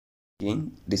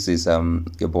Again, this is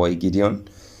your boy Gideon.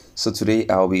 So today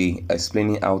I'll be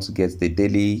explaining how to get the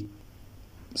daily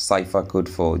cipher code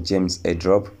for Gemz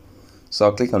Airdrop. So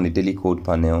I'll click on the daily code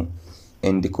panel,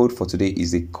 and the code for today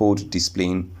is the code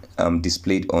displayed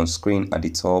on screen at the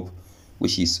top,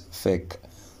 which is FORK.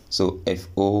 So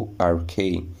FORK.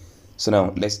 So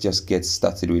now let's just get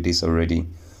started with this already.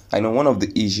 I know one of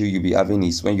the issue you'll be having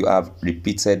is when you have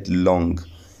repeated long.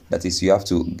 That is, you have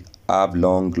to have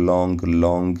long,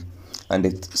 and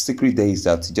the secret there is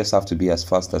that you just have to be as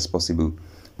fast as possible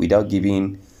without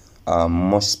giving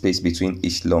much space between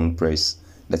each long press.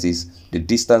 That is, the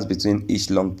distance between each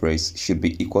long press should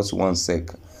be equal to 1 sec.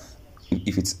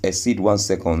 If it exceeds 1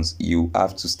 second, you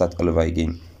have to start all over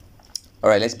again.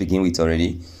 Alright, let's begin with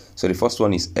already. So the first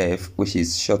one is F, which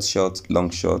is short, long,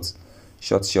 short,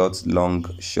 long,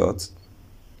 short,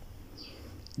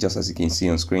 just as you can see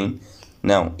on screen.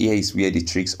 Now here is where the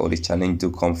tricks or the challenge do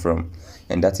come from,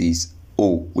 and that is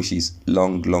O, which is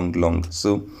long.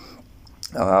 So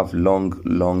I'll have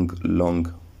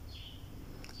long.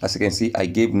 As you can see, I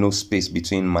gave no space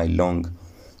between my long.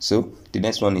 So the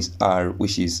next one is R,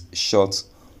 which is short,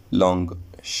 long,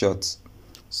 short.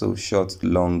 So short,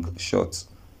 long, short.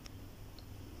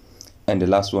 And the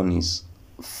last one is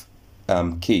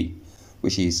K,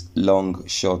 which is long,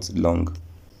 short, long.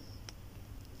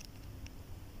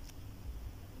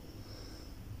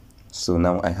 So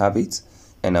now I have it,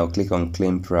 and I'll click on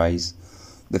claim price.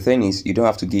 The thing is, you don't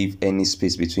have to give any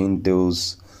space between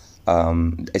those,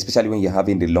 especially when you're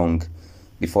having the long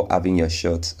before having your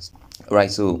short. Right,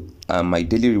 so my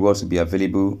daily rewards will be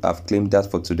available. I've claimed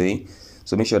that for today.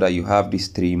 So make sure that you have these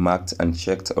 3 marked and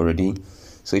checked already.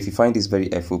 So if you find this very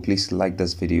helpful, please like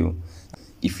this video.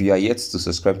 If you are yet to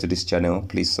subscribe to this channel,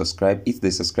 please subscribe, hit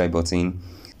the subscribe button,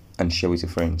 and share with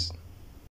your friends.